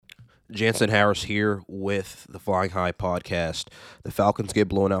Jansen Harris here with the Flying High podcast. The Falcons get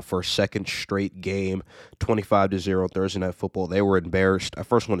blown out for a second straight game, 25-0 Thursday Night Football. They were embarrassed. I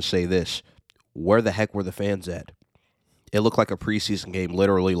first want to say this. Where the heck were the fans at? It looked like a preseason game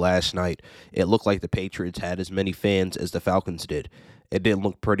literally last night. It looked like the Patriots had as many fans as the Falcons did. It didn't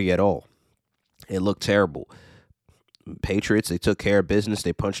look pretty at all. It looked terrible. Patriots, they took care of business.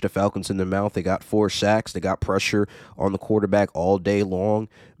 They punched the Falcons in the mouth. They got 4 sacks. They got pressure on the quarterback all day long.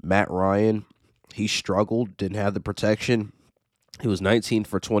 Matt Ryan, he struggled, didn't have the protection. He was 19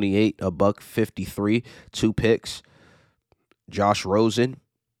 for 28, a buck 53, 2 picks. Josh Rosen,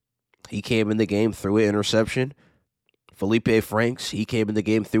 he came in the game, threw an interception. Felipe Franks, he came in the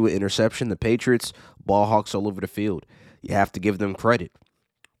game, threw an interception. The Patriots, ball hawks all over the field. You have to give them credit.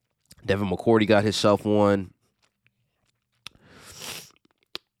 Devin McCourty got himself one.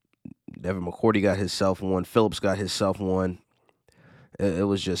 Phillips got himself one. It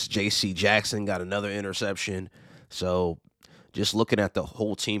was just J.C. Jackson got another interception. So just looking at the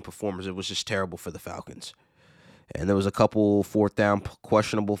whole team performance, it was just terrible for the Falcons. And there was a couple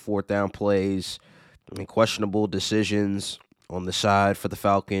questionable fourth down plays and questionable decisions on the side for the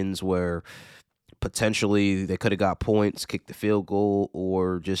Falcons where potentially they could have got points, kicked the field goal,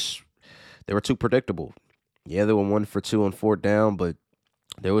 or just they were too predictable. Yeah, they were 1 for 2 on fourth down, but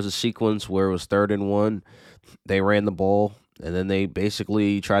there was a sequence where it was 3rd and 1. They ran the ball, and then they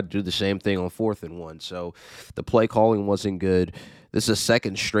basically tried to do the same thing on 4th and 1. So the play calling wasn't good. This is a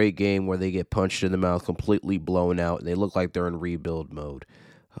second straight game where they get punched in the mouth, completely blown out, and they look like they're in rebuild mode.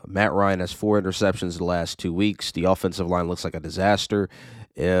 Matt Ryan has 4 interceptions the last 2 weeks. The offensive line looks like a disaster.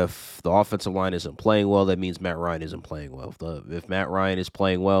 If the offensive line isn't playing well, that means Matt Ryan isn't playing well. If Matt Ryan is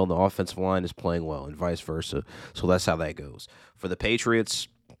playing well, the offensive line is playing well, and vice versa. So that's how that goes. For the Patriots,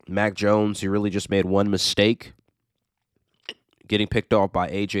 Mac Jones, he really just made one mistake, getting picked off by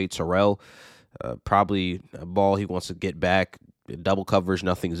A.J. Terrell. Probably a ball he wants to get back. Double coverage,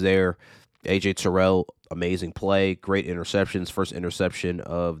 nothing's there. A.J. Terrell, amazing play, great interceptions, first interception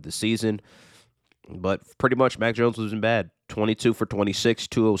of the season. But pretty much Mac Jones wasn't bad. 22 for 26,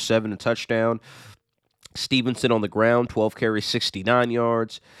 207, a touchdown. Stevenson on the ground, 12 carries, 69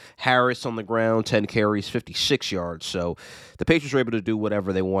 yards. Harris on the ground, 10 carries, 56 yards. So the Patriots were able to do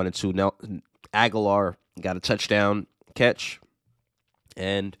whatever they wanted to. Now, Aguilar got a touchdown catch,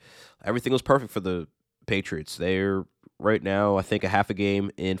 and everything was perfect for the Patriots. They're right now, I think, a half a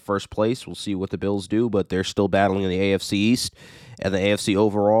game in first place. We'll see what the Bills do, but they're still battling in the AFC East and the AFC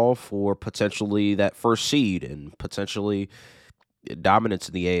overall for potentially that first seed and potentially dominance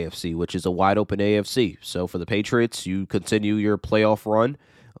in the AFC, which is a wide-open AFC. So for the Patriots, you continue your playoff run,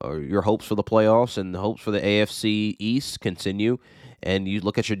 or your hopes for the playoffs and the hopes for the AFC East continue, and you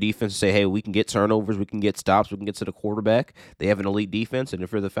look at your defense and say, hey, we can get turnovers, we can get stops, we can get to the quarterback. They have an elite defense, and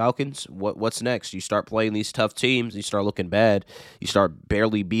if you're the Falcons, what's next? You start playing these tough teams, you start looking bad, you start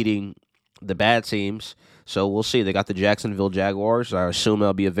barely beating the bad teams. So we'll see. They got the Jacksonville Jaguars. I assume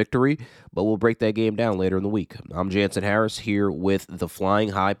that'll be a victory, but we'll break that game down later in the week. I'm Jansen Harris here with the Flying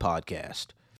High podcast.